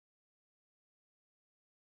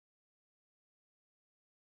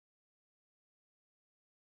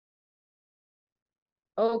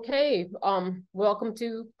Okay, welcome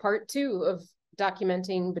to part 2 of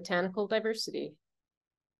documenting botanical diversity.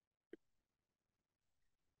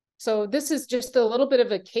 So this is just a little bit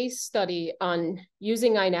of a case study on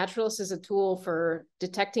using iNaturalist as a tool for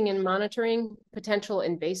detecting and monitoring potential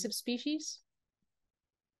invasive species.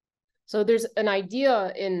 So there's an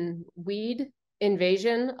idea in weed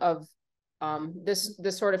invasion of this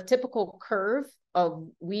sort of typical curve of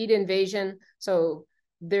weed invasion. So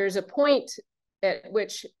there's a point at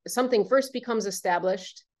which something first becomes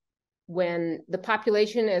established when the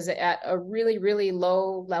population is at a really, really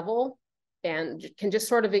low level and can just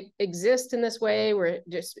sort of exist in this way where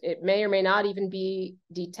it may or may not even be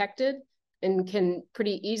detected and can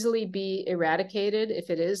pretty easily be eradicated if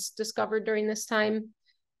it is discovered during this time.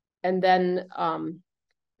 And then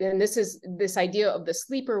this is this idea of the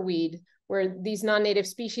sleeper weed, where these non-native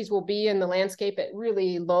species will be in the landscape at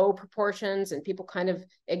really low proportions and people kind of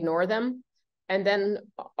ignore them. And then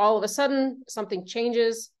all of a sudden something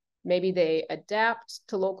changes. Maybe they adapt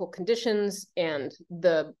to local conditions and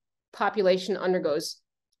the population undergoes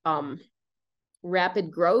rapid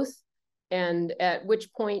growth, and at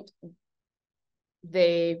which point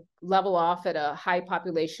they level off at a high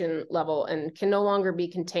population level and can no longer be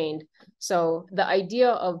contained. So the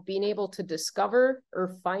idea of being able to discover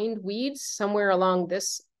or find weeds somewhere along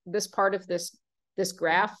this part of this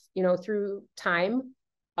graph, through time,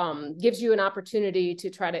 gives you an opportunity to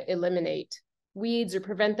try to eliminate weeds or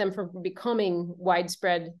prevent them from becoming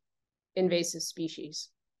widespread invasive species.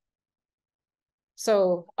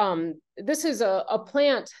 So this is a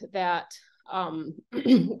plant that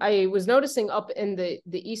I was noticing up in the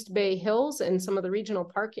East Bay Hills and some of the regional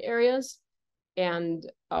park areas, and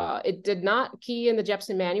it did not key in the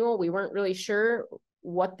Jepson manual. We weren't really sure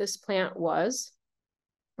what this plant was,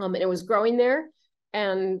 and it was growing there.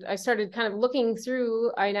 And I started kind of looking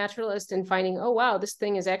through iNaturalist and finding, oh, wow, this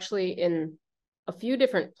thing is actually in a few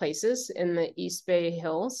different places in the East Bay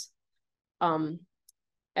Hills. And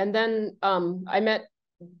then I met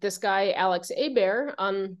this guy, Alex Hebert,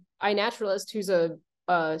 on iNaturalist, who's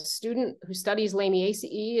a student who studies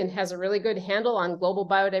Lamiaceae and has a really good handle on global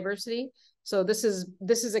biodiversity. So this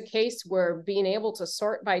is a case where being able to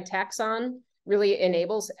sort by taxon really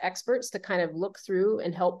enables experts to kind of look through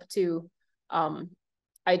and help to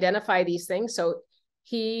identify these things. So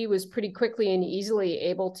he was pretty quickly and easily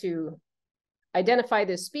able to identify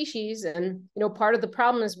this species. And part of the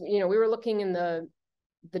problem is we were looking in the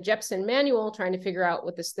Jepson manual trying to figure out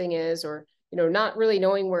what this thing is, or not really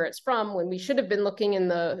knowing where it's from, when we should have been looking in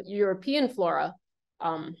the European flora,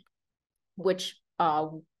 which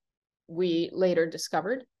we later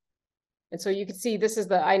discovered. And so you can see this is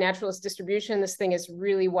the iNaturalist distribution. This thing is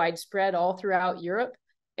really widespread all throughout Europe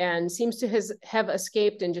and seems to have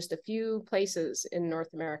escaped in just a few places in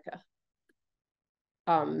North America.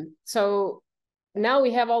 So now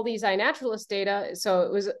we have all these iNaturalist data.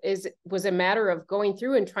 So it was a matter of going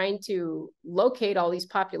through and trying to locate all these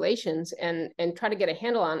populations and try to get a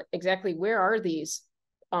handle on exactly where are these.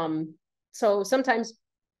 So sometimes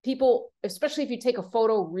people, especially if you take a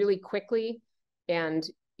photo really quickly and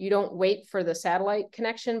you don't wait for the satellite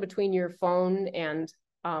connection between your phone and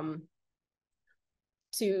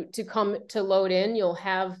to come to load in, you'll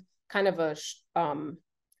have kind of a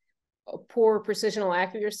poor precisional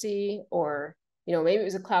accuracy, or maybe it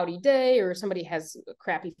was a cloudy day or somebody has a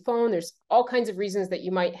crappy phone. There's all kinds of reasons that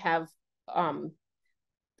you might have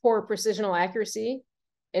poor precisional accuracy.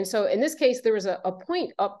 And so in this case, there was a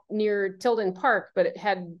point up near Tilden Park, but it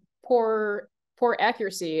had poor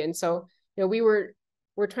accuracy. And so,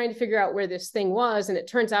 we're trying to figure out where this thing was. And it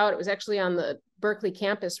turns out it was actually on the Berkeley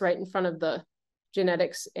campus right in front of the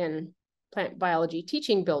genetics and plant biology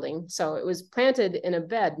teaching building. So it was planted in a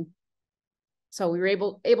bed. So we were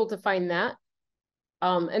able to find that.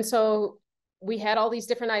 And so we had all these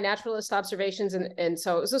different iNaturalist observations. And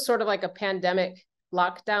so it was just sort of like a pandemic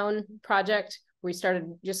lockdown project. We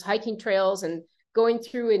started just hiking trails and going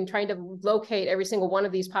through and trying to locate every single one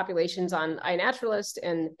of these populations on iNaturalist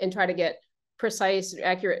and try to get precise,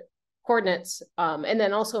 accurate coordinates. And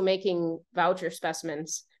then also making voucher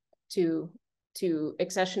specimens to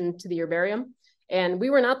accession to the herbarium. And we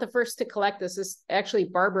were not the first to collect this. This actually,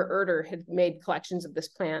 Barbara Erder had made collections of this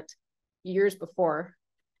plant years before.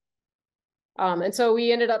 And so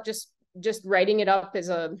we ended up just writing it up as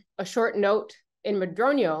a short note in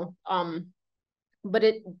Madronio. But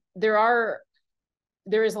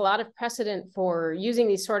there is a lot of precedent for using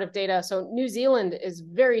these sort of data. So New Zealand is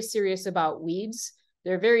very serious about weeds.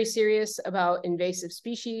 They're very serious about invasive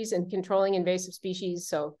species and controlling invasive species.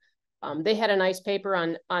 So they had a nice paper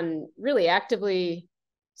on really actively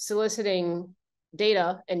soliciting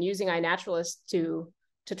data and using iNaturalist to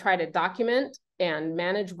to try to document and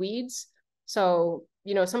manage weeds. So,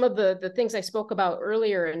 you know, some of the things I spoke about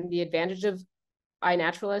earlier and the advantage of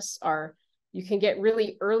iNaturalist are you can get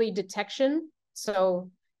really early detection. So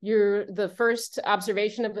you're the first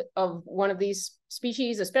observation of one of these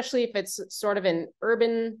species, especially if it's sort of in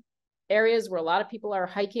urban areas where a lot of people are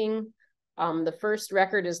hiking. The first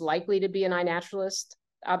record is likely to be an iNaturalist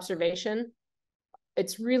observation.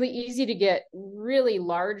 It's really easy to get really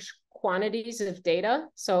large quantities of data.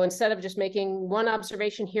 So instead of just making one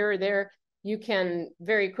observation here or there, you can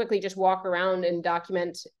very quickly just walk around and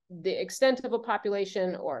document the extent of a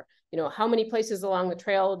population, or, you know, how many places along the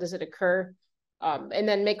trail does it occur, and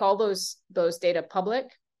then make all those data public.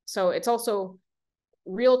 So it's also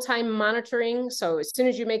real-time monitoring. So as soon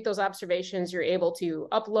as you make those observations, you're able to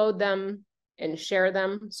upload them and share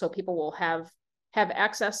them so people will have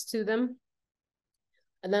access to them.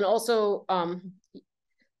 And then also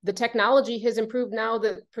the technology has improved now.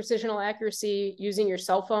 The precisional accuracy using your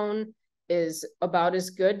cell phone is about as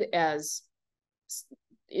good as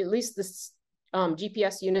at least the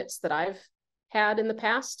GPS units that I've had in the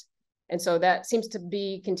past. And so that seems to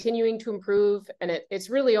be continuing to improve. And it's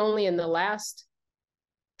really only in the last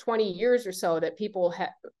 20 years or so that people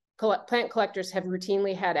plant collectors have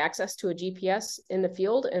routinely had access to a GPS in the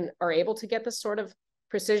field and are able to get this sort of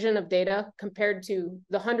precision of data compared to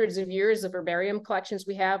the hundreds of years of herbarium collections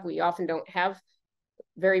we have. We often don't have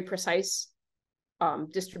very precise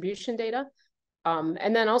distribution data.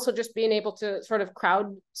 And then also just being able to sort of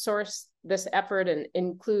crowdsource this effort and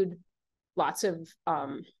include lots of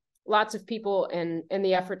people in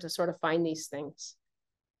the effort to sort of find these things.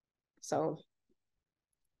 So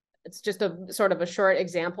it's just a sort of a short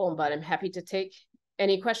example, but I'm happy to take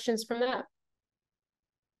any questions from that.